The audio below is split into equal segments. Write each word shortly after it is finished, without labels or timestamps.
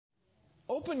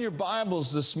Open your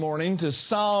Bibles this morning to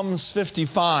Psalms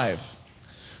 55.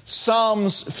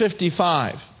 Psalms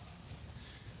 55.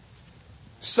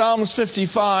 Psalms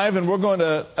 55, and we're going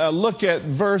to look at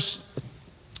verse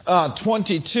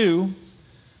 22.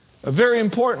 A very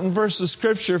important verse of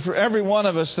Scripture for every one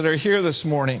of us that are here this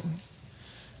morning.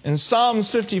 In Psalms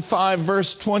 55,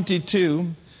 verse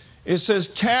 22, it says,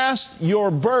 "Cast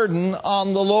your burden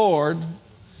on the Lord,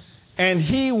 and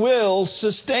He will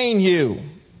sustain you.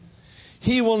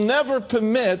 He will never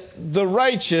permit the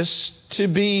righteous to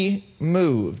be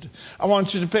moved." I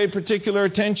want you to pay particular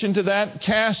attention to that.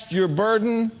 Cast your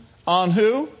burden on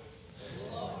who?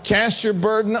 Cast your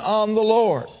burden on the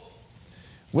Lord.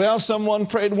 Well, someone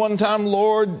prayed one time,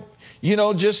 Lord,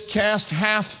 just cast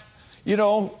half,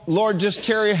 Lord, just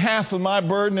carry half of my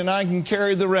burden and I can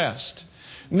carry the rest.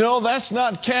 No, that's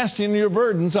not casting your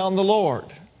burdens on the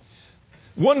Lord.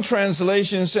 One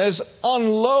translation says,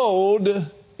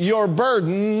 unload your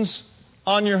burdens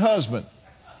on your husband.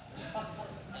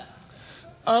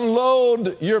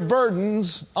 Unload your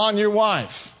burdens on your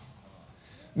wife.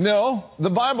 No, the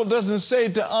Bible doesn't say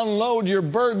to unload your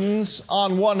burdens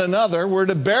on one another. We're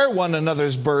to bear one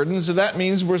another's burdens, and that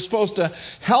means we're supposed to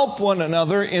help one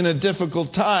another in a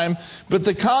difficult time. But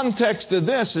the context of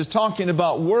this is talking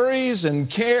about worries and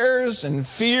cares and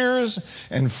fears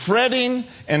and fretting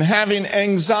and having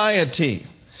anxiety.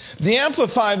 The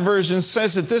Amplified Version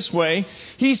says it this way.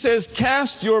 He says,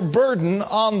 cast your burden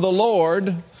on the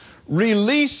Lord,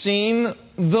 releasing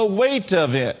the weight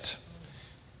of it.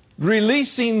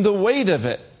 Releasing the weight of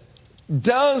it.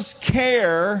 Does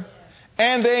care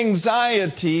and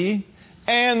anxiety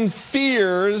and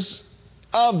fears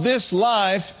of this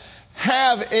life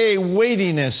have a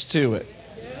weightiness to it?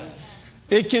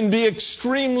 It can be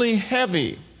extremely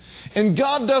heavy. And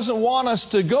God doesn't want us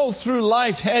to go through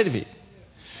life heavy.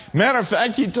 Matter of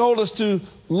fact, He told us to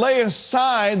lay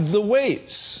aside the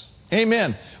weights.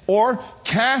 Amen. Or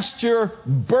cast your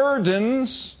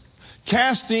burdens,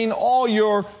 casting all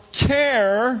your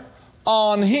care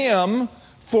on Him,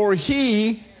 for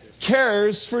He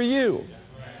cares for you.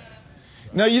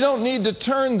 Now, you don't need to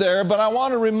turn there, but I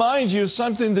want to remind you of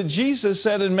something that Jesus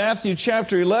said in Matthew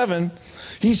chapter 11.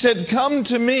 He said, "Come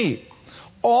to me,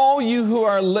 all you who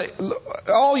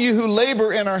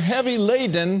labor and are heavy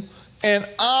laden, and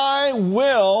I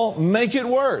will make it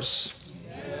worse."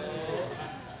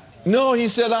 No, He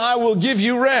said, "I will give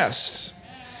you rest.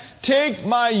 Take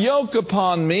my yoke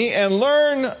upon me and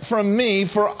learn from me,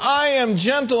 for I am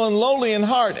gentle and lowly in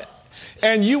heart,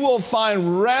 and you will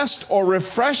find rest or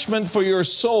refreshment for your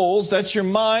souls." That's your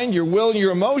mind, your will,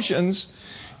 your emotions.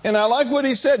 And I like what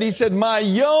He said. He said, my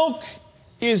yoke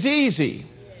is easy.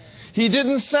 He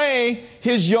didn't say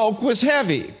His yoke was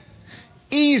heavy.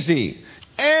 Easy.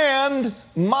 And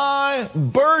my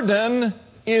burden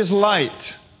is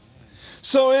light.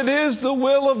 So it is the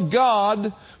will of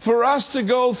God for us to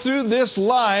go through this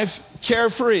life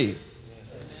carefree.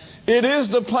 It is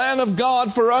the plan of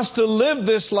God for us to live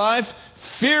this life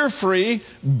fear-free,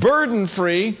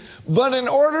 burden-free. But in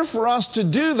order for us to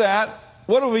do that,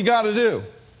 what do we got to do?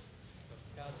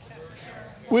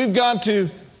 We've got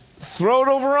to throw it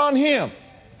over on Him.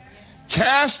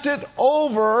 Cast it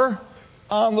over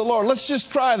on the Lord. Let's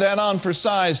just try that on for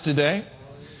size today.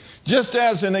 Just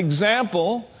as an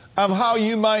example of how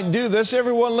you might do this,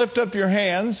 everyone lift up your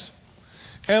hands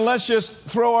and let's just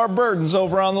throw our burdens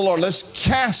over on the Lord. Let's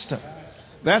cast them.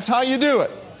 That's how you do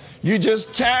it. You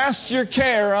just cast your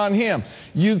care on Him.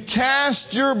 You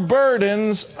cast your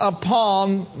burdens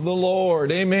upon the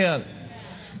Lord. Amen.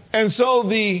 And so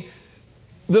the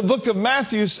book of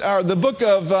Matthew, or the book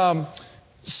of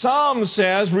Psalms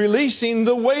says, releasing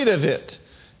the weight of it.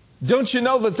 Don't you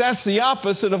know that that's the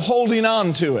opposite of holding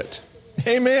on to it?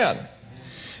 Amen.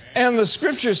 And the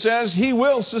Scripture says He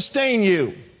will sustain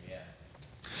you.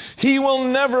 He will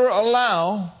never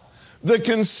allow the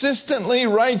consistently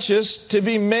righteous to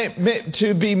be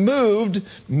moved,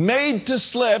 made to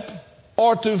slip,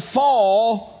 or to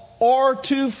fall, or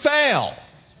to fail.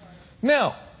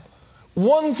 Now,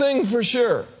 one thing for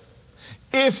sure.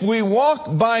 If we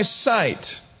walk by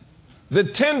sight, the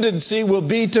tendency will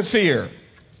be to fear.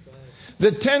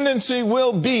 The tendency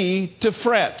will be to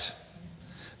fret.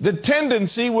 The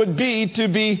tendency would be to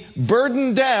be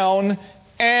burdened down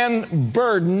and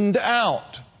burdened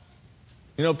out.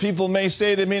 People may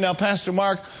say to me, now, Pastor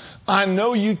Mark, I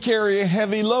know you carry a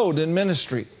heavy load in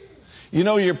ministry.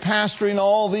 You're pastoring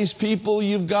all these people.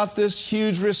 You've got this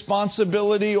huge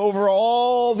responsibility over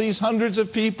all these hundreds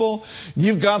of people.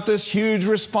 You've got this huge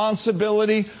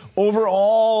responsibility over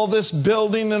all this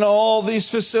building and all these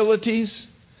facilities.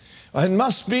 It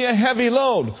must be a heavy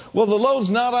load. Well, the load's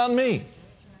not on me.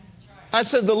 I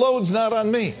said the load's not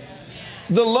on me.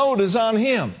 The load is on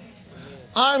Him.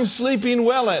 I'm sleeping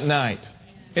well at night.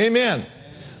 Amen.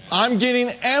 I'm getting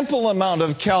ample amount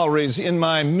of calories in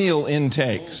my meal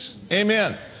intakes.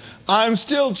 Amen. I'm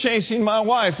still chasing my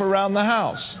wife around the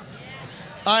house.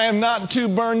 I am not too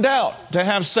burned out to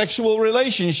have sexual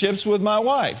relationships with my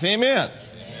wife. Amen.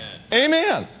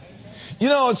 Amen. You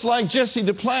know, it's like Jesse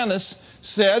Duplantis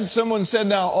said. Someone said,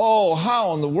 now, oh,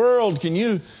 how in the world can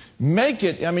you make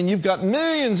it? I mean, you've got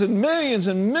millions and millions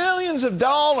and millions of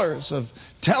dollars of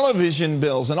television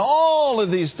bills and all of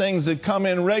these things that come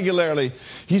in regularly.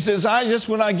 He says,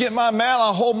 when I get my mail,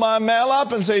 I hold my mail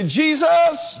up and say,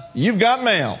 Jesus, you've got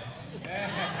mail.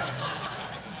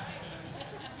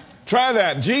 Try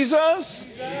that. Jesus,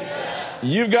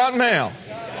 you've got mail.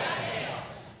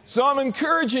 So I'm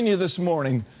encouraging you this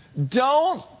morning,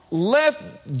 don't let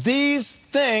these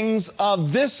things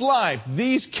of this life,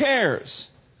 these cares,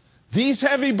 these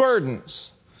heavy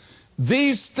burdens,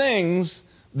 these things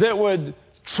that would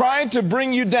try to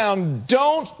bring you down,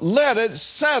 don't let it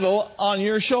settle on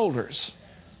your shoulders.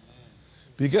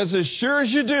 Because as sure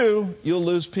as you do, you'll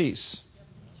lose peace.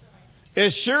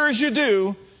 As sure as you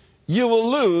do, you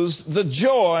will lose the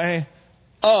joy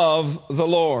of the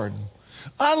Lord.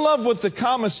 I love what the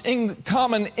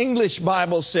Common English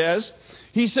Bible says.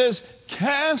 He says,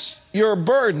 cast your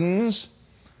burdens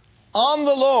on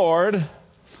the Lord,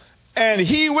 and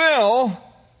He will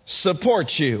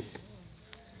support you.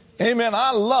 Amen.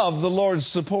 I love the Lord's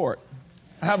support.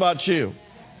 How about you?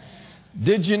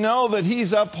 Did you know that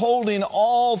He's upholding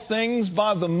all things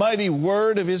by the mighty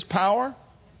word of His power?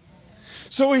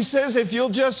 So He says, if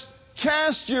you'll just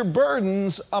cast your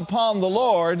burdens upon the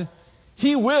Lord,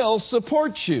 He will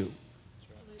support you.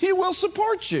 He will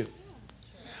support you.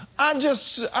 I'd a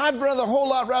whole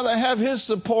lot rather have His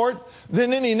support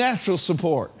than any natural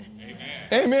support.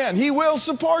 Amen. He will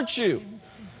support you.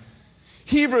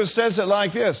 Hebrews says it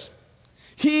like this.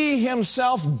 He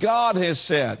Himself, God, has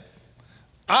said,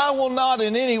 I will not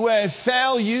in any way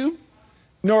fail you,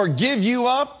 nor give you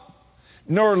up,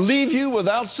 nor leave you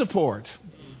without support.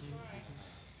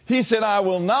 He said, I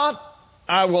will not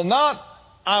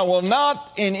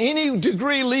in any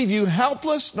degree leave you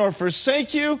helpless, nor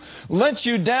forsake you, let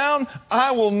you down.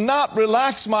 I will not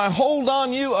relax my hold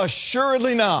on you,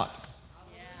 assuredly not.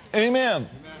 Amen.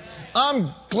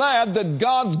 I'm glad that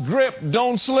God's grip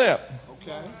don't slip.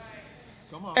 Okay.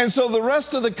 Come on. And so the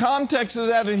rest of the context of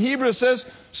that in Hebrew says,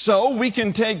 so we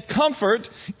can take comfort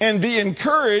and be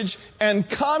encouraged and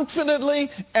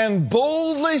confidently and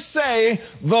boldly say,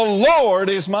 the Lord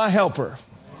is my helper.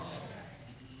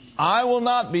 I will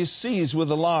not be seized with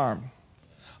alarm.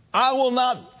 I will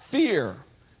not fear.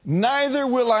 Neither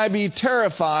will I be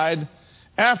terrified.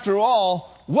 After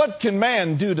all, what can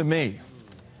man do to me?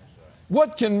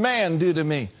 What can man do to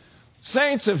me?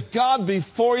 Saints, if God be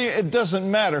for you, it doesn't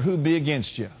matter who be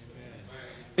against you.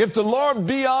 If the Lord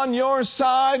be on your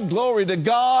side, glory to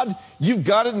God, you've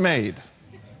got it made.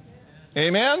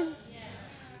 Amen?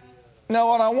 Now,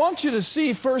 what I want you to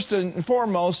see first and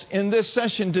foremost in this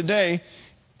session today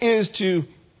is to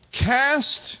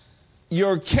cast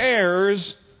your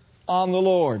cares on the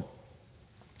Lord.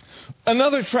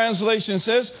 Another translation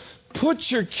says,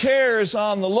 put your cares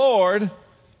on the Lord,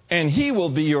 and He will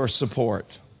be your support.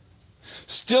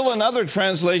 Still another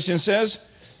translation says,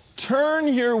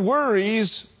 turn your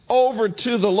worries over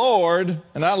to the Lord,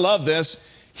 and I love this,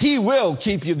 He will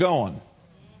keep you going.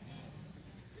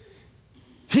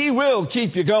 He will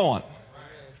keep you going.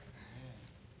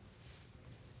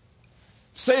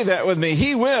 Say that with me.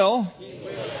 He will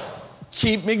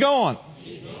keep me going.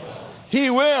 He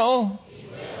will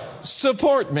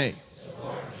support me.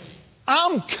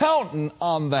 I'm counting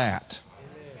on that.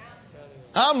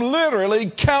 I'm literally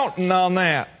counting on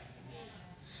that.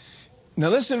 Now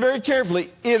listen very carefully.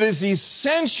 It is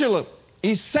essential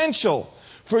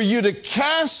for you to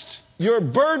cast your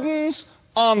burdens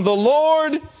on the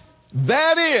Lord.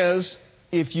 That is,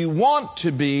 if you want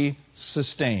to be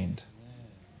sustained.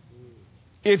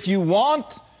 If you want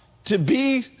to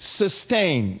be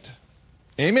sustained,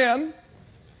 amen,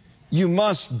 you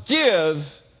must give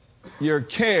your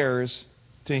cares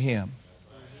to Him.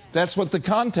 That's what the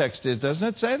context is, doesn't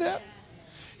it say that?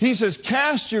 He says,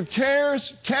 cast your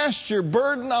cares, cast your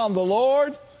burden on the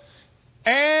Lord,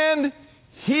 and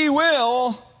He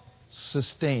will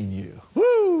sustain you.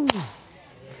 Woo!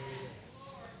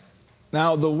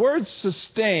 Now, the word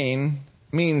sustain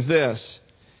means this.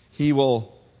 He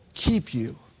will keep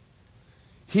you.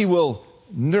 He will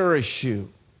nourish you.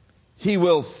 He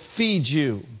will feed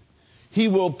you. He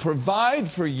will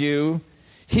provide for you.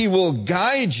 He will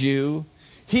guide you.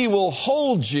 He will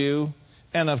hold you.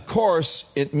 And of course,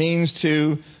 it means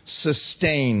to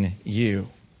sustain you.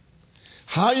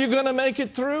 How are you going to make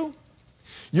it through?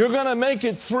 You're going to make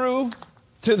it through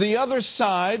to the other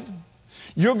side.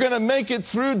 You're going to make it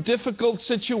through difficult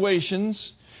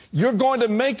situations. You're going to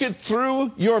make it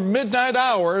through your midnight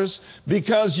hours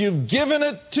because you've given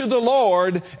it to the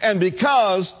Lord and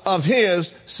because of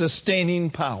His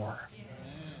sustaining power.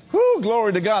 Whew,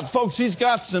 glory to God. Folks, He's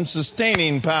got some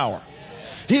sustaining power.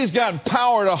 He's got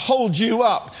power to hold you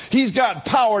up. He's got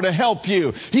power to help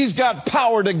you. He's got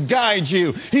power to guide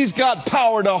you. He's got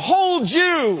power to hold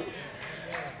you.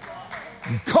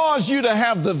 Cause you to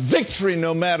have the victory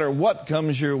no matter what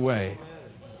comes your way.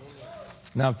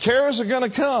 Now, cares are going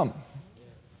to come,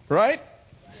 right?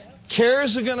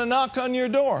 Cares are going to knock on your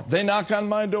door. They knock on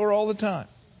my door all the time.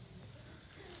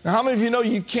 Now, how many of you know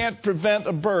you can't prevent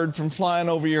a bird from flying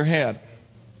over your head?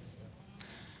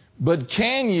 But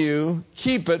can you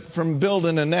keep it from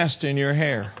building a nest in your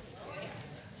hair?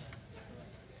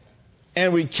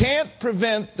 And we can't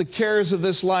prevent the cares of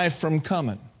this life from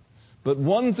coming. But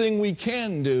one thing we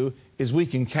can do is we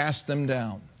can cast them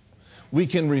down. We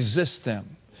can resist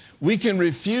them. We can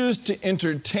refuse to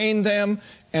entertain them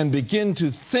and begin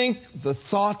to think the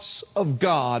thoughts of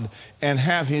God and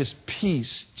have His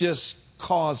peace just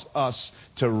cause us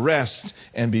to rest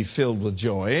and be filled with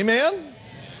joy. Amen?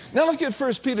 Now look at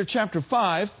 1 Peter chapter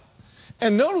 5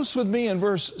 and notice with me in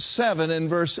verse 7 and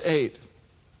verse 8.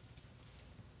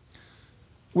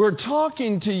 We're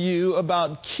talking to you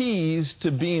about keys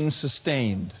to being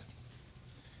sustained.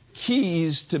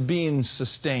 Keys to being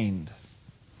sustained.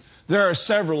 There are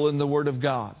several in the Word of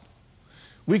God.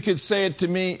 We could say it to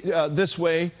me this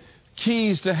way: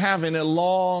 keys to having a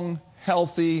long,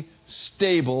 healthy,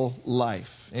 stable life.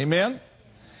 Amen?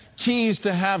 Keys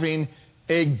to having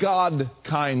a God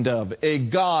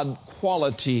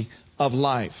quality of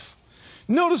life.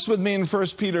 Notice with me in 1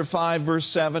 Peter 5, verse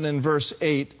 7 and verse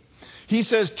 8. He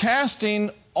says,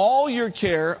 casting all your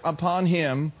care upon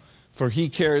Him, for He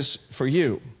cares for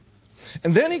you.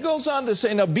 And then he goes on to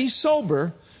say, now be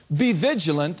sober, be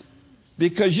vigilant,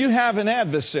 because you have an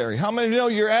adversary. How many know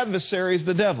your adversary is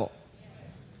the devil?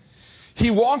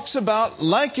 He walks about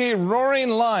like a roaring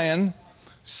lion,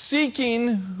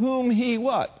 seeking whom he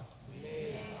what?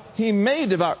 He may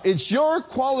devour. It's your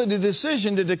quality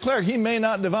decision to declare, He may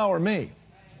not devour me.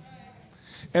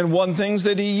 And one thing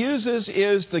that he uses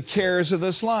is the cares of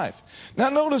this life. Now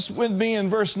notice with me in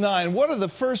verse 9. What are the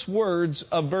first words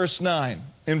of verse 9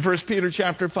 in 1 Peter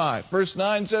chapter 5? Verse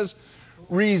 9 says,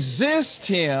 resist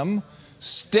him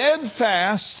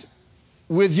steadfast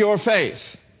with your faith.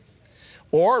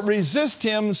 Or resist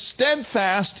him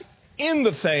steadfast in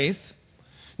the faith,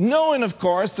 knowing, of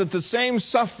course, that the same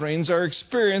sufferings are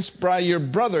experienced by your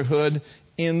brotherhood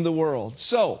in the world.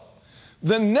 So,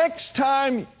 the next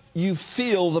time you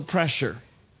feel the pressure,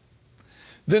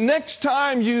 the next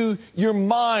time your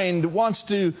mind wants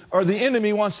to, or the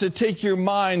enemy wants to take your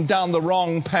mind down the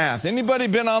wrong path. Anybody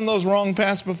been on those wrong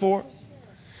paths before?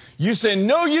 You say,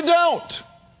 no, you don't.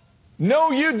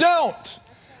 No, you don't.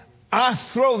 I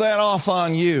throw that off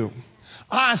on you.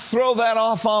 I throw that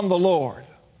off on the Lord.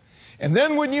 And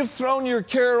then when you've thrown your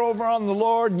care over on the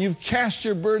Lord and you've cast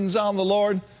your burdens on the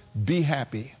Lord, be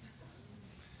happy.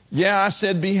 Yeah, I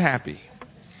said be happy.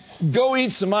 Go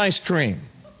eat some ice cream.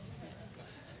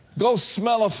 Go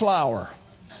smell a flower.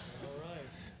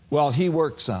 While He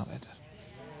works on it.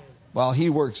 While He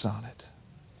works on it.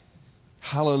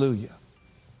 Hallelujah.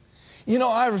 You know,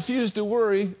 I refuse to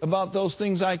worry about those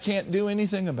things I can't do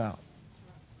anything about.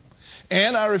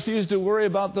 And I refuse to worry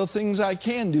about the things I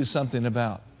can do something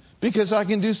about. Because I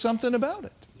can do something about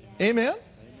it. Amen?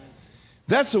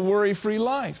 That's a worry-free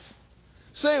life.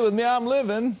 Say it with me, I'm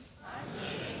living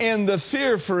in the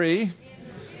fear-free,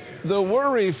 the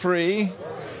worry-free,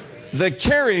 the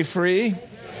carry-free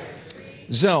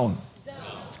zone.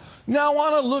 Now I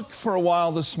want to look for a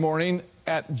while this morning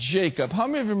at Jacob. How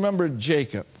many of you remember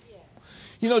Jacob?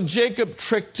 You know, Jacob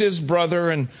tricked his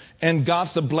brother and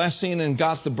got the blessing and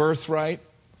got the birthright.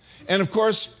 And of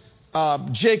course,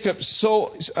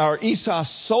 Esau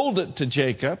sold it to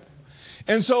Jacob.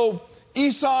 And so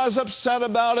Esau is upset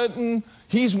about it and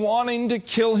he's wanting to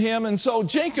kill him. And so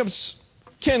Jacob's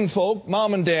kinfolk,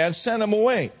 mom and dad, sent him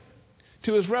away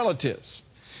to his relatives.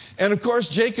 And of course,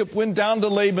 Jacob went down to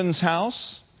Laban's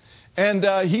house and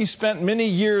he spent many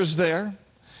years there.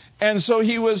 And so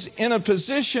he was in a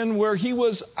position where he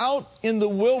was out in the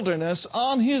wilderness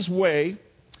on his way.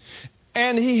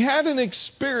 And he had an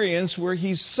experience where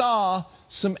he saw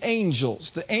some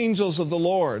angels, the angels of the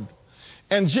Lord.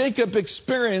 And Jacob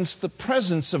experienced the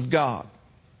presence of God.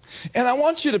 And I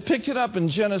want you to pick it up in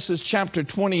Genesis chapter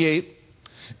 28.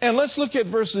 And let's look at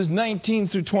verses 19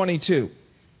 through 22.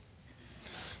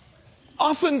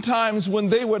 Oftentimes when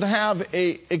they would have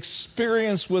an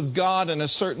experience with God in a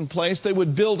certain place, they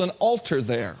would build an altar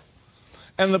there.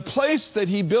 And the place that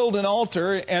he built an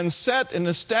altar and set and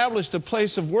established a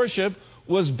place of worship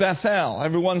was Bethel.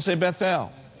 Everyone say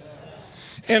Bethel.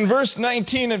 In verse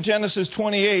 19 of Genesis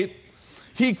 28,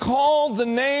 he called the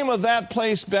name of that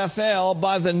place Bethel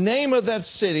by the name of that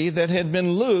city that had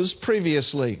been Luz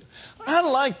previously. I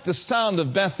like the sound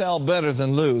of Bethel better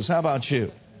than Luz. How about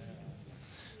you?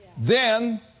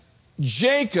 Then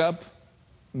Jacob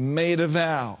made a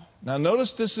vow. Now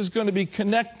notice this is going to be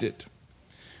connected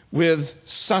with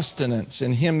sustenance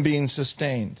and him being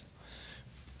sustained.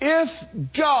 If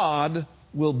God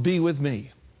will be with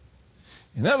me.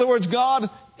 In other words, God,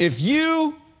 if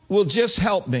you will just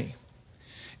help me,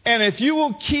 and if you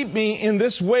will keep me in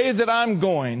this way that I'm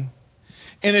going,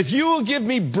 and if you will give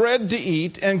me bread to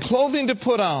eat and clothing to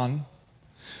put on,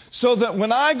 so that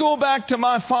when I go back to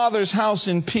my Father's house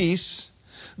in peace,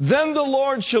 then the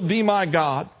Lord shall be my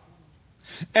God.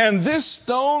 And this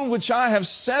stone which I have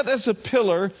set as a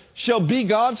pillar shall be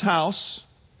God's house.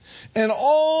 And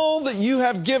all that you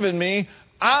have given me,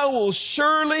 I will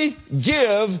surely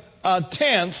give a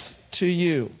tenth to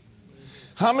you.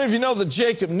 How many of you know that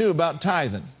Jacob knew about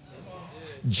tithing?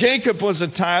 Jacob was a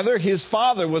tither. His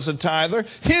father was a tither.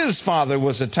 His father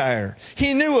was a tither.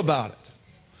 He knew about it.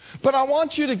 But I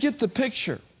want you to get the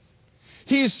picture.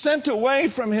 He's sent away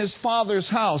from his father's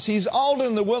house. He's out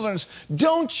in the wilderness.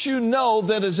 Don't you know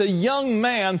that as a young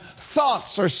man,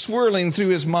 thoughts are swirling through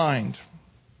his mind?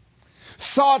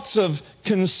 Thoughts of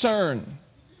concern.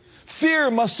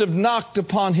 Fear must have knocked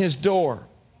upon his door.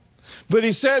 But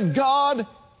he said, God,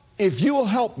 if you will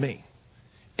help me,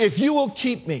 if you will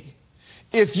keep me,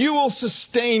 if you will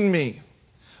sustain me,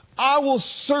 I will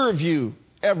serve you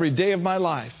every day of my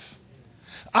life.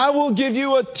 I will give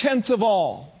you a tenth of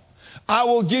all. I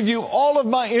will give you all of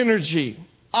my energy.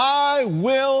 I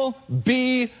will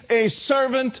be a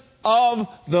servant of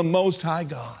the Most High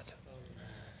God.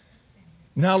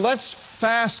 Now let's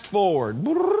fast forward.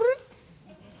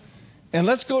 And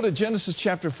let's go to Genesis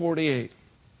chapter 48.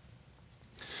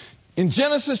 In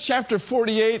Genesis chapter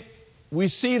 48, we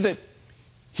see that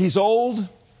he's old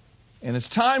and it's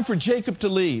time for Jacob to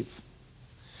leave.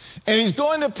 And he's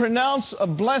going to pronounce a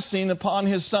blessing upon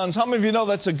his sons. How many of you know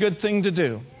that's a good thing to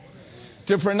do?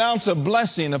 To pronounce a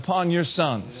blessing upon your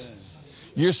sons.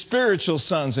 Your spiritual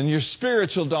sons and your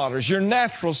spiritual daughters. Your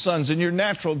natural sons and your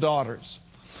natural daughters.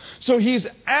 So he's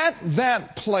at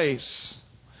that place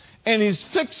and he's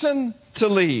fixing to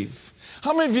leave.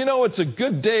 How many of you know it's a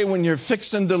good day when you're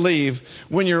fixing to leave,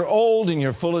 when you're old and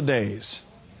you're full of days?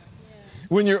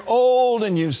 When you're old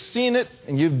and you've seen it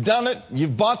and you've done it,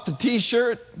 you've bought the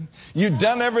t-shirt, you've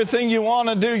done everything you want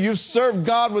to do, you've served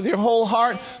God with your whole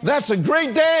heart, that's a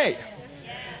great day.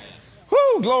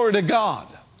 Woo, glory to God.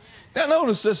 Now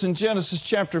notice this in Genesis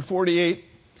chapter 48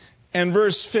 and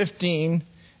verse 15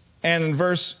 and in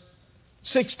verse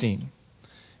 16.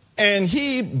 And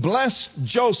he blessed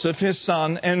Joseph his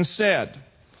son and said,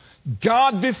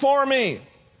 God before me,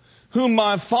 whom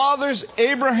my fathers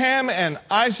Abraham and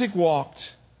Isaac walked,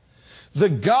 the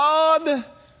God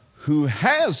who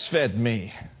has fed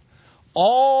me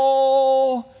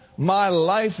all my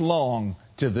life long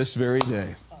to this very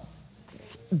day.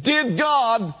 Did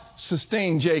God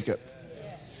sustain Jacob?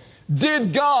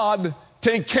 Did God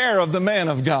take care of the man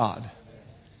of God?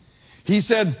 He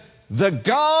said, the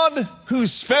God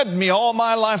who's fed me all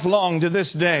my life long to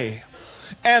this day,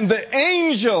 and the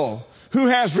angel who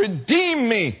has redeemed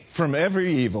me from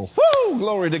every evil. Woo!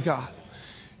 Glory to God.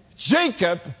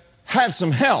 Jacob had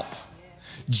some help.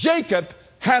 Jacob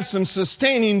had some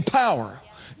sustaining power.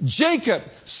 Jacob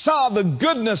saw the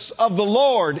goodness of the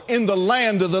Lord in the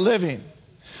land of the living.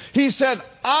 He said,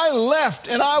 I left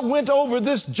and I went over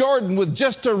this Jordan with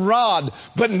just a rod,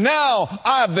 but now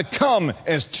I have become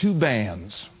as two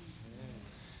bands.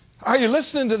 Are you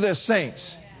listening to this,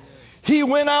 saints? He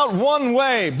went out one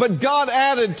way, but God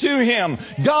added to him.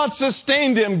 God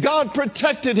sustained him. God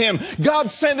protected him.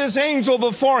 God sent his angel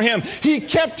before him. He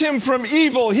kept him from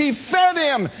evil. He fed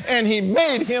him, and he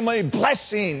made him a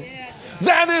blessing.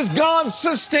 That is God's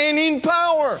sustaining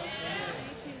power.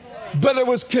 But it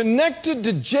was connected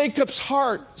to Jacob's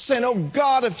heart, saying, oh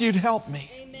God, if you'd help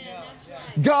me.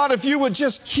 God, if you would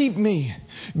just keep me.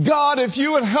 God, if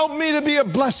you would help me to be a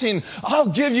blessing, I'll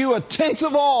give you a tenth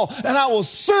of all, and I will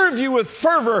serve you with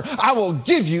fervor. I will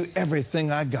give you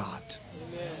everything I got.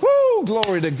 Amen. Woo,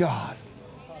 glory to God.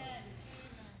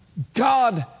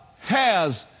 God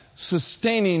has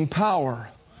sustaining power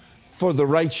for the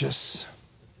righteous.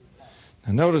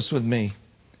 Now notice with me,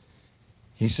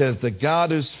 He says, the God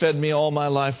who's fed me all my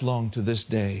life long to this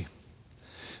day,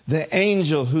 the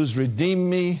angel who's redeemed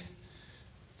me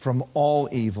from all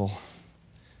evil.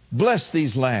 Bless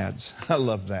these lads. I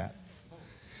love that.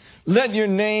 Let your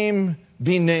name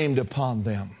be named upon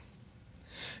them.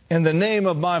 In the name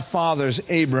of my fathers,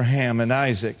 Abraham and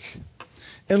Isaac.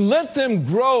 And let them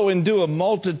grow into a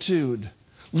multitude.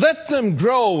 Let them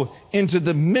grow into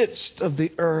the midst of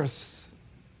the earth.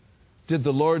 Did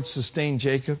the Lord sustain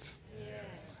Jacob? Yes.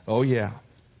 Oh, yeah.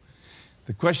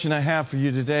 The question I have for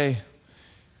you today,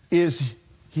 is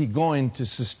He going to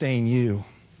sustain you?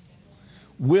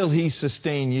 Will He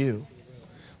sustain you?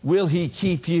 Will He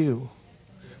keep you?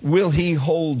 Will He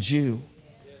hold you?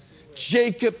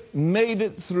 Jacob made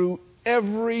it through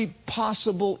every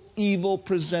possible evil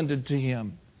presented to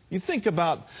him. You think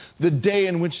about the day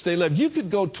in which they lived. You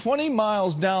could go 20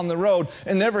 miles down the road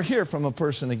and never hear from a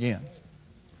person again.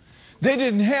 They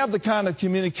didn't have the kind of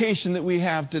communication that we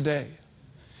have today.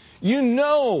 You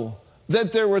know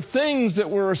that there were things that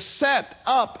were set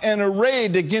up and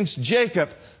arrayed against Jacob,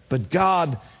 but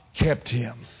God kept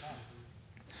him.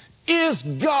 Is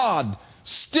God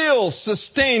still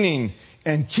sustaining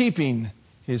and keeping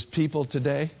His people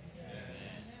today?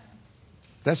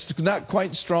 That's not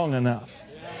quite strong enough.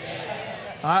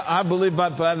 I believe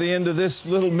by the end of this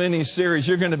little mini series,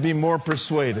 you're going to be more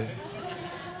persuaded.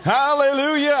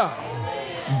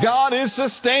 Hallelujah! God is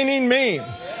sustaining me.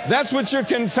 That's what your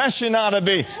confession ought to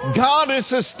be. God is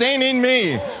sustaining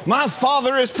me. My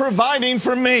Father is providing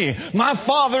for me. My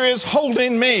Father is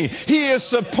holding me. He is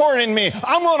supporting me.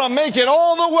 I'm going to make it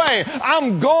all the way.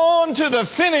 I'm going to the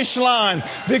finish line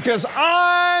because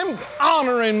I'm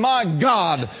honoring my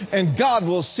God, and God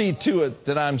will see to it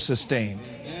that I'm sustained.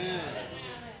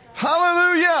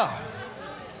 Hallelujah!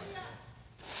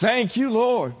 Thank you,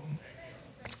 Lord.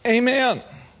 Amen.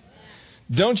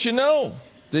 Don't you know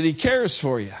that He cares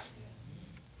for you?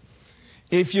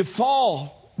 If you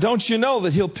fall, don't you know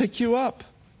that He'll pick you up?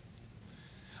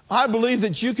 I believe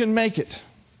that you can make it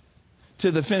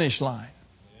to the finish line.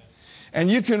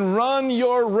 And you can run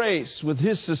your race with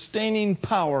His sustaining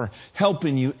power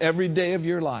helping you every day of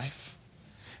your life.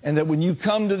 And that when you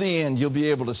come to the end, you'll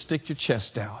be able to stick your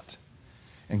chest out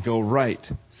and go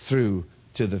right through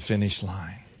to the finish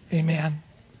line. Amen.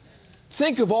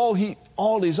 Think of all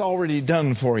He's already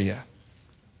done for you.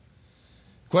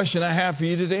 Question I have for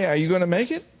you today, are you going to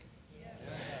make it? Yes.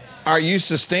 Are you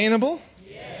sustainable?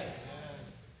 Yes.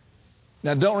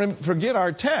 Now don't forget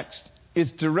our text.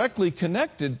 It's directly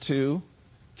connected to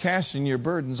casting your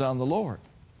burdens on the Lord.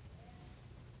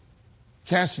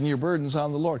 Casting your burdens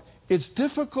on the Lord. It's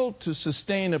difficult to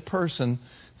sustain a person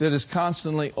that is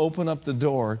constantly open up the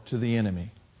door to the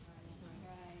enemy.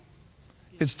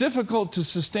 It's difficult to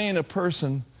sustain a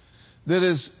person that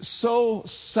is so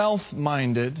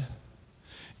self-minded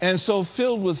and so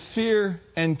filled with fear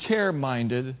and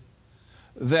care-minded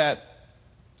that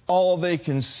all they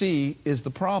can see is the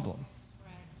problem.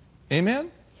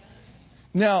 Amen?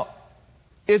 Now,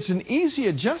 it's an easy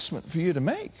adjustment for you to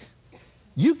make.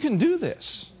 You can do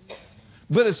this.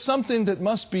 But it's something that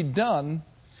must be done,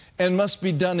 and must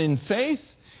be done in faith.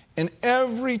 And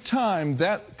every time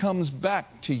that comes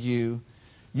back to you,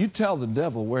 you tell the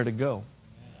devil where to go.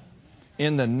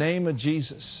 In the name of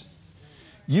Jesus.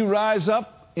 You rise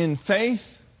up in faith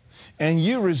and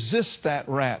you resist that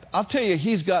rat. I'll tell you,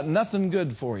 he's got nothing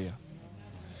good for you.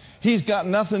 He's got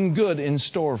nothing good in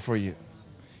store for you.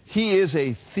 He is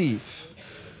a thief.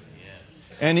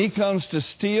 And he comes to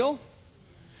steal,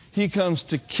 he comes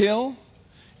to kill,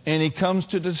 and he comes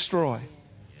to destroy.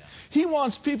 He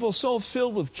wants people so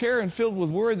filled with care and filled with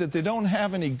worry that they don't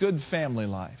have any good family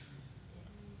life.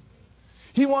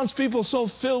 He wants people so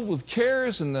filled with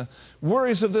cares and the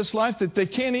worries of this life that they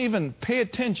can't even pay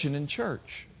attention in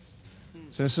church.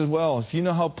 So he says, well, if you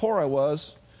know how poor I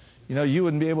was, you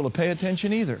wouldn't be able to pay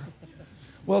attention either.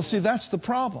 Well, see, that's the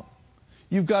problem.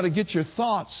 You've got to get your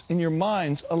thoughts and your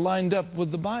minds aligned up with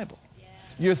the Bible.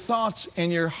 Your thoughts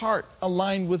and your heart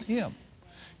aligned with Him.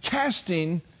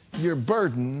 Casting your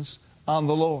burdens on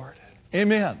the Lord.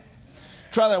 Amen.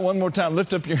 Try that one more time.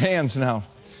 Lift up your hands now.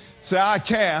 Say, I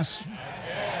cast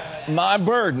my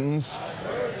burdens,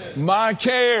 my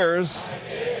cares,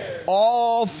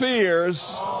 all fears,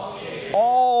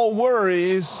 all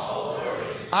worries,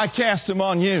 I cast them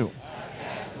on you.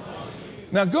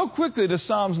 Now go quickly to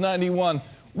Psalms 91.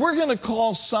 We're going to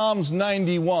call Psalms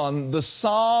 91 the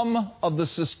Psalm of the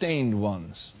sustained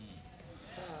ones.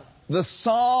 The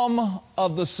Psalm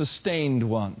of the sustained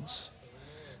ones.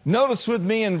 Notice with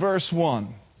me in verse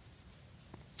 1.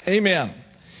 Amen.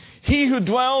 He who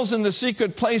dwells in the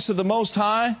secret place of the Most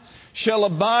High shall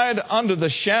abide under the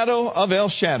shadow of El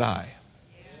Shaddai.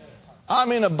 I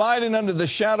mean, abiding under the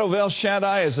shadow of El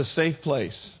Shaddai is a safe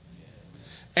place.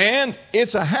 And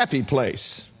it's a happy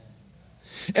place.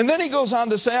 And then he goes on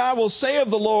to say, I will say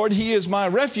of the Lord, He is my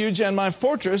refuge and my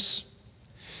fortress.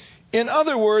 In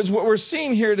other words, what we're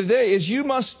seeing here today is you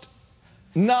must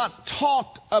not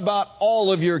talk about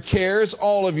all of your cares,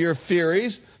 all of your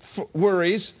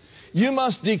worries. You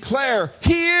must declare,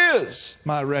 He is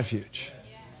my refuge.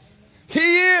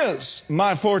 He is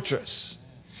my fortress.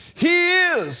 He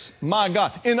is my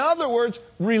God. In other words,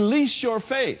 release your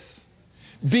faith.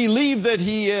 Believe that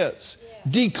He is.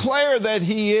 Declare that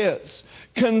He is.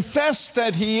 Confess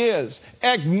that He is.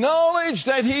 Acknowledge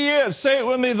that He is. Say it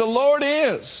with me. The Lord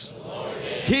is.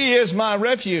 He is my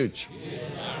refuge.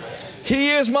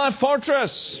 He is my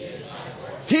fortress.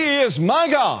 He is my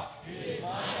God.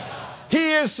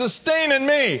 He is sustaining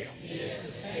me.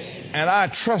 And I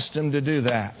trust Him to do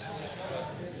that.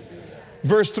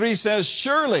 Verse 3 says,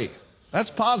 surely, that's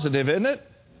positive, isn't it?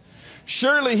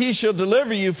 Surely He shall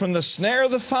deliver you from the snare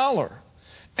of the fowler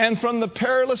and from the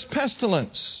perilous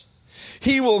pestilence.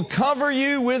 He will cover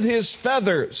you with His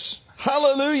feathers.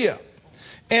 Hallelujah.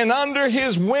 And under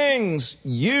His wings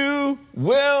you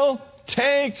will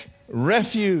take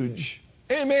refuge.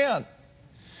 Amen.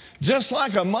 Just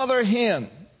like a mother hen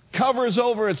covers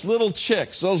over its little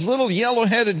chicks, those little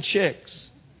yellow-headed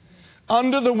chicks,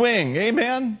 under the wing.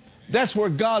 Amen. That's where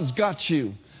God's got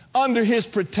you. Under His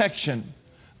protection.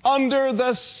 Under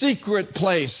the secret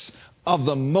place of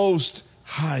the Most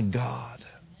High God.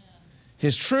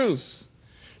 His truth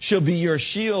shall be your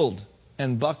shield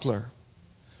and buckler.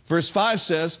 Verse 5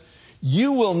 says,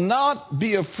 you will not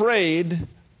be afraid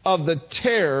of the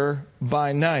terror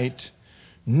by night,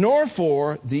 nor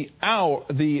for the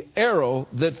arrow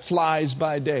that flies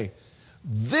by day.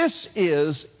 This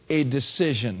is a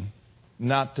decision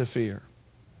not to fear.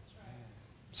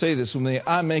 Say this with me.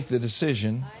 I make the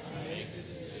decision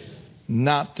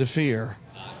not to fear.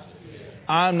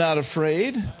 I'm not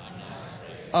afraid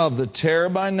of the terror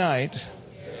by night,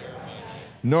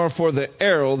 nor for the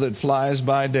arrow that flies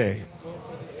by day.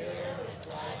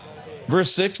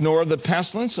 Verse 6, nor of the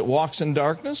pestilence that walks in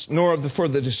darkness, nor for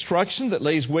the destruction that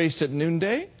lays waste at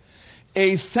noonday.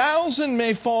 1,000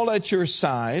 may fall at your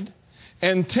side,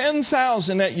 and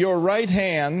 10,000 at your right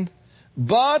hand,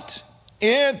 but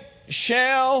it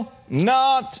shall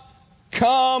not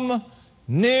come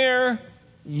near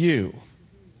you.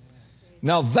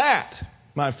 Now that,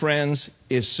 my friends,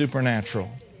 is supernatural.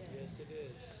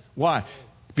 Why?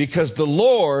 Because the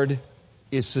Lord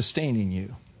is sustaining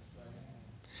you.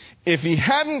 If He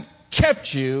hadn't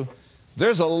kept you,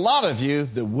 there's a lot of you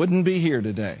that wouldn't be here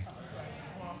today.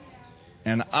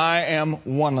 And I am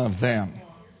one of them.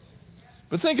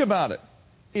 But think about it.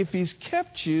 If He's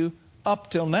kept you up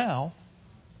till now,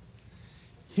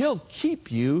 He'll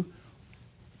keep you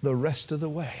the rest of the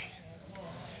way.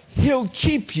 He'll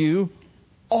keep you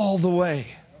all the way.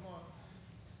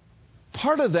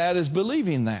 Part of that is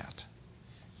believing that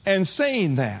and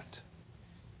saying that.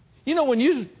 You know, when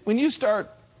you start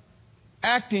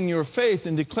acting your faith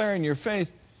and declaring your faith,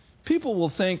 people will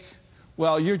think,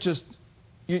 well, you're just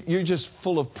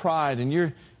full of pride and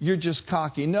you're just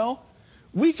cocky. No,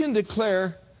 we can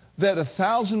declare that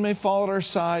 1,000 may fall at our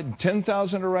side and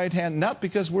 10,000 at our right hand, not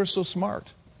because we're so smart.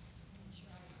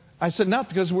 I said not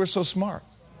because we're so smart.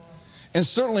 And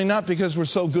certainly not because we're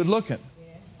so good looking.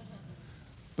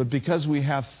 But because we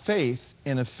have faith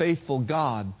in a faithful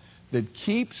God that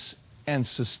keeps and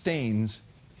sustains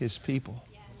His people.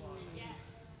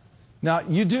 Now,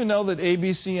 you do know that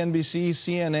ABC, NBC,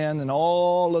 CNN, and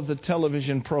all of the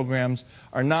television programs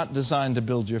are not designed to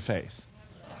build your faith.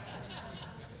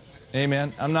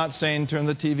 Amen. I'm not saying turn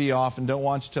the TV off and don't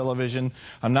watch television.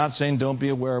 I'm not saying don't be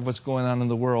aware of what's going on in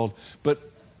the world. But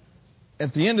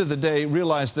at the end of the day,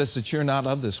 realize this, that you're not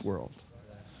of this world.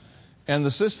 And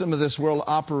the system of this world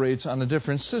operates on a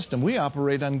different system. We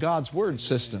operate on God's Word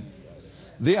system.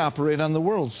 They operate on the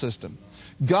world system.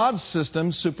 God's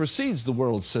system supersedes the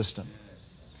world system.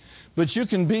 But you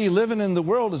can be living in the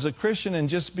world as a Christian and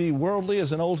just be worldly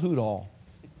as an old hoot-all,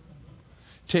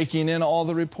 taking in all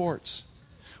the reports.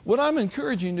 What I'm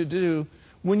encouraging you to do,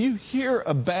 when you hear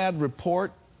a bad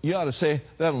report, you ought to say,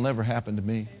 that'll never happen to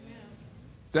me.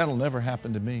 That'll never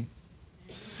happen to me.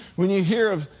 When you hear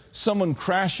of someone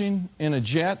crashing in a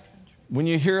jet, when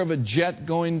you hear of a jet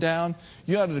going down,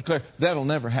 you ought to declare, that'll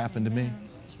never happen to me.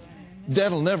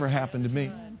 That'll never happen to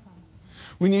me.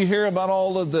 When you hear about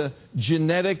all of the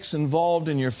genetics involved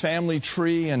in your family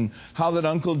tree and how that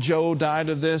Uncle Joe died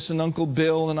of this and Uncle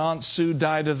Bill and Aunt Sue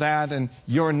died of that and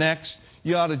you're next,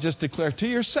 you ought to just declare to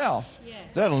yourself,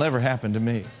 that'll never happen to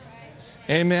me.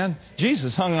 Amen.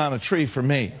 Jesus hung on a tree for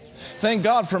me. Thank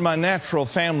God for my natural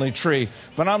family tree,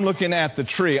 but I'm looking at the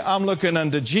tree. I'm looking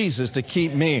unto Jesus to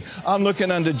keep me. I'm looking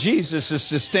unto Jesus to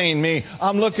sustain me.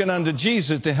 I'm looking unto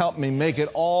Jesus to help me make it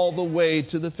all the way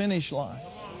to the finish line.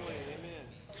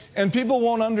 And people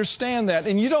won't understand that.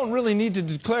 And you don't really need to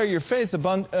declare your faith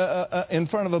in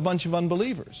front of a bunch of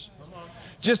unbelievers.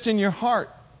 Just in your heart,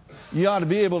 you ought to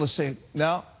be able to say,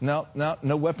 no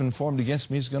weapon formed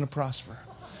against me is going to prosper.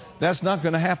 That's not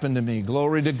going to happen to me.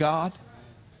 Glory to God.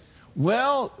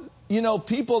 Well,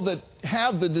 people that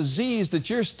have the disease that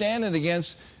you're standing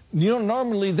against,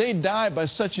 normally they die by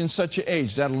such and such an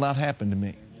age. That'll not happen to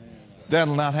me.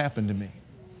 That'll not happen to me.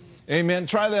 Amen.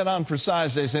 Try that on for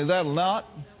size. They say, that'll not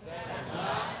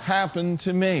happen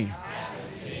to me.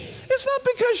 It's not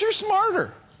because you're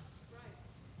smarter.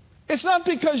 It's not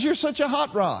because you're such a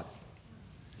hot rod.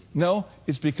 No,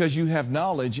 it's because you have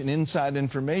knowledge and inside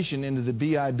information into the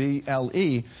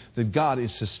Bible that God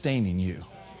is sustaining you.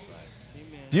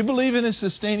 Do you believe in His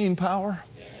sustaining power?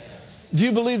 Do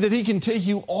you believe that He can take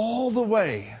you all the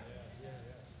way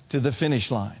to the finish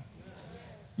line?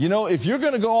 If you're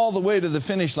going to go all the way to the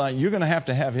finish line, you're going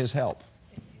to have His help.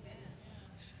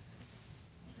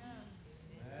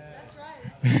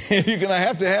 You're going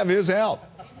to have His help.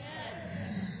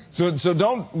 So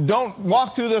don't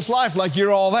walk through this life like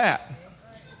you're all that.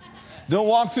 Don't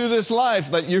walk through this life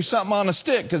like you're something on a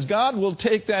stick, because God will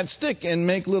take that stick and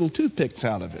make little toothpicks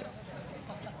out of it.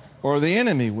 Or the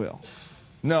enemy will.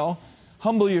 No,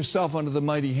 humble yourself under the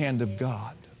mighty hand of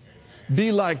God.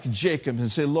 Be like Jacob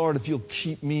and say, Lord, if you'll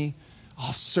keep me,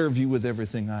 I'll serve you with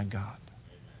everything I got.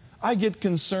 I get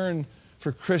concerned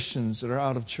for Christians that are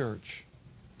out of church.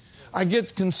 I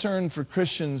get concerned for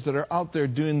Christians that are out there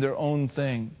doing their own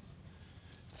thing,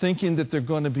 thinking that they're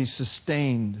going to be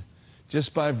sustained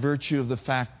just by virtue of the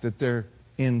fact that they're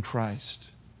in Christ.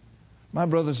 My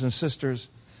brothers and sisters,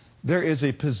 there is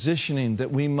a positioning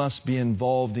that we must be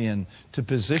involved in to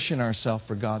position ourselves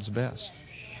for God's best.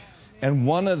 And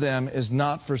one of them is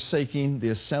not forsaking the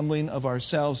assembling of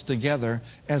ourselves together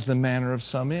as the manner of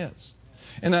some is.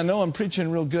 And I know I'm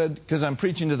preaching real good because I'm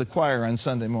preaching to the choir on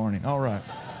Sunday morning. All right.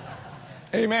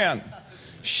 Amen.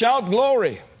 Shout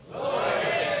glory. Glory.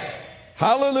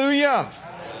 Hallelujah.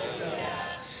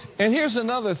 Hallelujah. And here's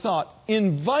another thought.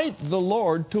 Invite the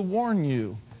Lord to warn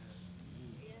you.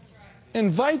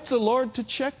 Invite the Lord to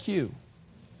check you.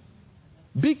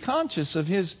 Be conscious of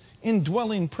His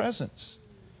indwelling presence.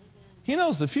 He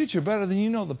knows the future better than you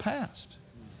know the past.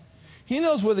 He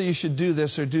knows whether you should do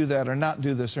this or do that or not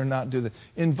do this or not do that.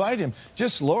 Invite Him.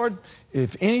 Just, Lord,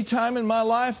 if any time in my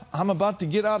life I'm about to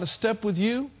get out of step with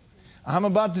you, I'm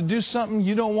about to do something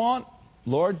you don't want,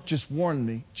 Lord, just warn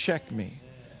me, check me.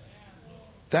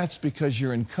 That's because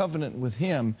you're in covenant with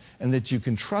Him and that you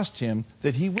can trust Him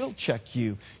that He will check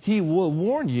you. He will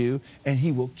warn you and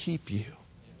He will keep you.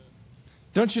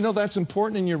 Don't you know that's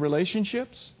important in your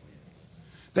relationships?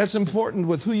 That's important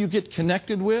with who you get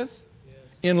connected with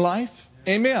in life.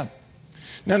 Amen.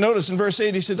 Now notice in verse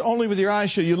 8 he said, only with your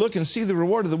eyes shall you look and see the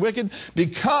reward of the wicked,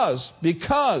 because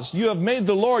you have made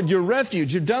the Lord your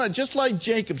refuge. You've done it just like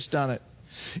Jacob's done it.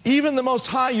 Even the Most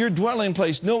High your dwelling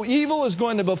place. No evil is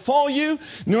going to befall you,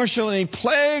 nor shall any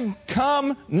plague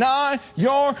come nigh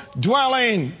your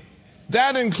dwelling.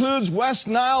 That includes West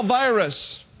Nile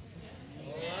virus.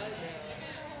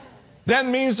 That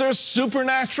means there's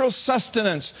supernatural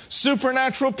sustenance,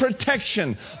 supernatural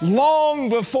protection. Long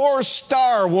before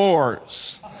Star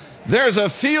Wars, there's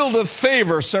a field of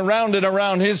favor surrounded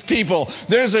around His people.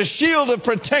 There's a shield of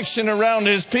protection around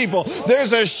His people.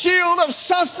 There's a shield of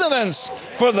sustenance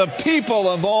for the people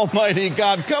of Almighty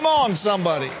God. Come on,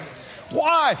 somebody.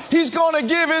 Why? He's going to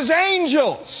give His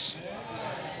angels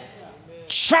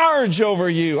charge over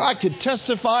you. I could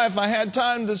testify if I had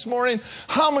time this morning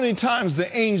how many times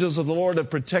the angels of the Lord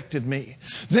have protected me.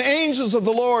 The angels of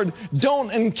the Lord don't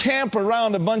encamp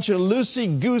around a bunch of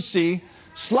loosey-goosey,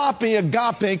 sloppy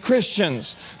agape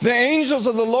Christians. The angels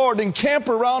of the Lord encamp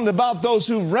around about those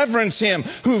who reverence Him,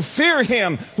 who fear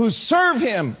Him, who serve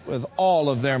Him with all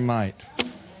of their might.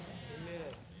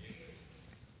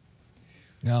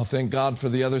 Now, thank God for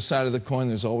the other side of the coin,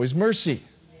 there's always mercy.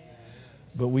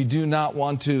 But we do not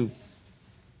want to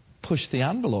push the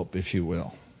envelope, if you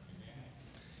will.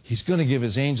 He's going to give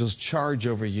His angels charge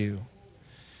over you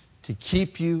to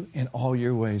keep you in all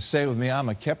your ways. Say with me, I'm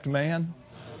a kept man.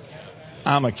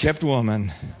 I'm a kept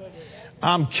woman.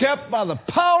 I'm kept by the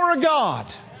power of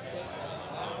God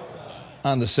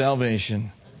unto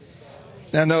salvation.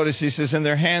 Now notice he says, in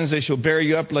their hands they shall bear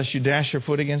you up, lest you dash your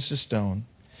foot against a stone.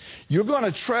 You're going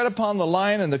to tread upon the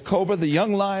lion and the cobra, the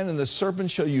young lion and the serpent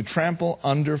shall you trample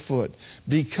underfoot.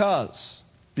 Because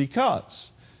Because,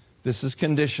 this is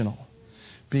conditional,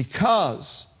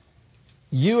 because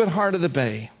you at Heart of the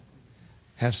Bay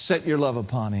have set your love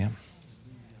upon Him,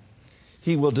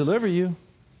 He will deliver you.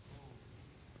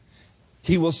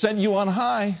 He will set you on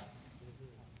high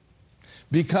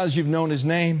because you've known His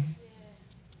name.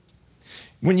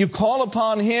 When you call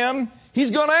upon Him,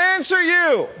 He's going to answer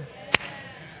you.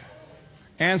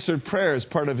 Answered prayer is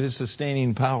part of His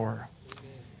sustaining power.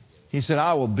 He said,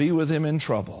 I will be with him in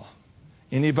trouble.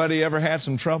 Anybody ever had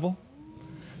some trouble?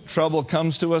 Trouble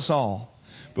comes to us all.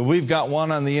 But we've got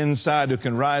one on the inside who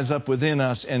can rise up within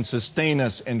us and sustain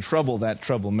us and trouble that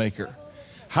troublemaker.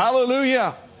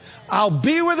 Hallelujah. I'll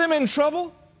be with him in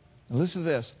trouble. And listen to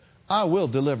this. I will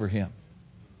deliver him.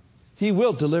 He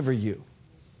will deliver you.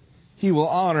 He will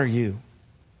honor you.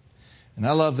 And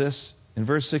I love this. In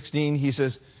verse 16, he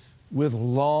says, with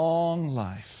long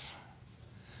life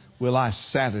will I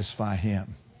satisfy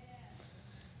him.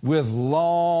 With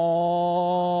long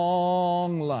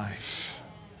life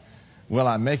will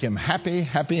I make him happy,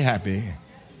 happy, happy.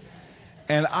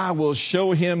 And I will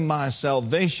show him my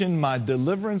salvation, my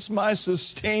deliverance, my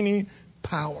sustaining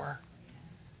power.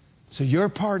 So your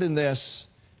part in this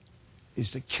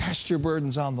is to cast your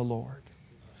burdens on the Lord.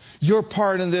 Your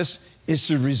part in this is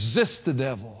to resist the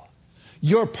devil.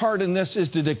 Your part in this is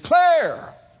to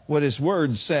declare what His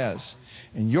Word says.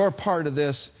 And your part of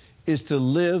this is to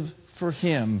live for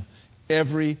Him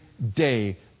every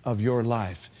day of your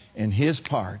life. And His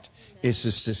part is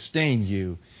to sustain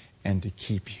you and to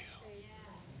keep you.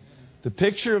 The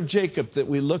picture of Jacob that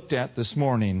we looked at this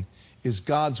morning is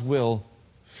God's will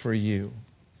for you.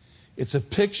 It's a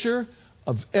picture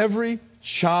of every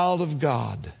child of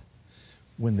God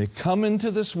when they come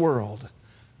into this world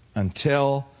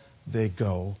until they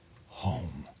go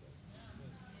home.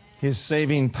 His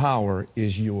saving power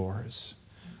is yours.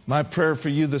 My prayer for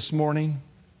you this morning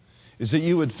is that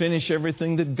you would finish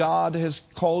everything that God has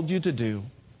called you to do,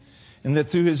 and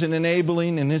that through His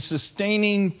enabling and His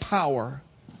sustaining power,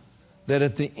 that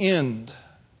at the end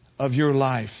of your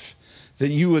life, that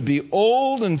you would be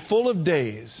old and full of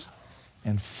days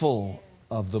and full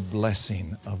of the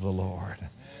blessing of the Lord.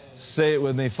 Say it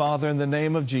with me. Father, in the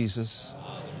name of Jesus,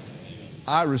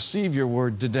 I receive your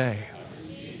word today.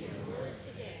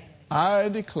 I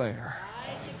declare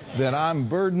that I'm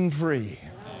burden-free.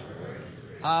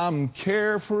 I'm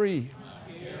carefree.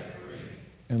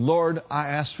 And Lord, I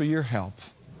ask for your help.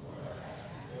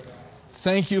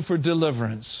 Thank you for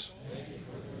deliverance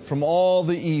from all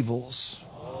the evils.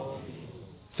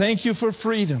 Thank you for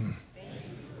freedom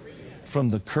from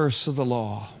the curse of the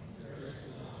law.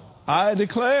 I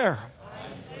declare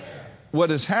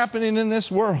what is happening in this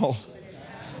world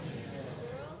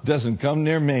doesn't come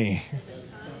near me.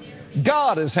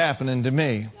 God is happening to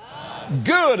me.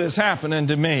 Good is happening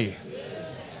to me.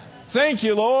 Thank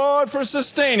you, Lord, for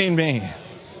sustaining me.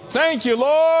 Thank you,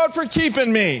 Lord, for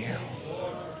keeping me.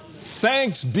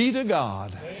 Thanks be to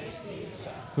God,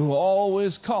 who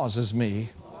always causes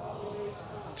me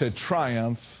to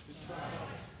triumph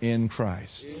in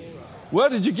Christ. Well,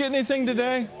 did you get anything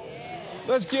today?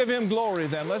 Let's give Him glory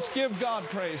then. Let's give God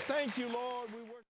praise. Thank you, Lord.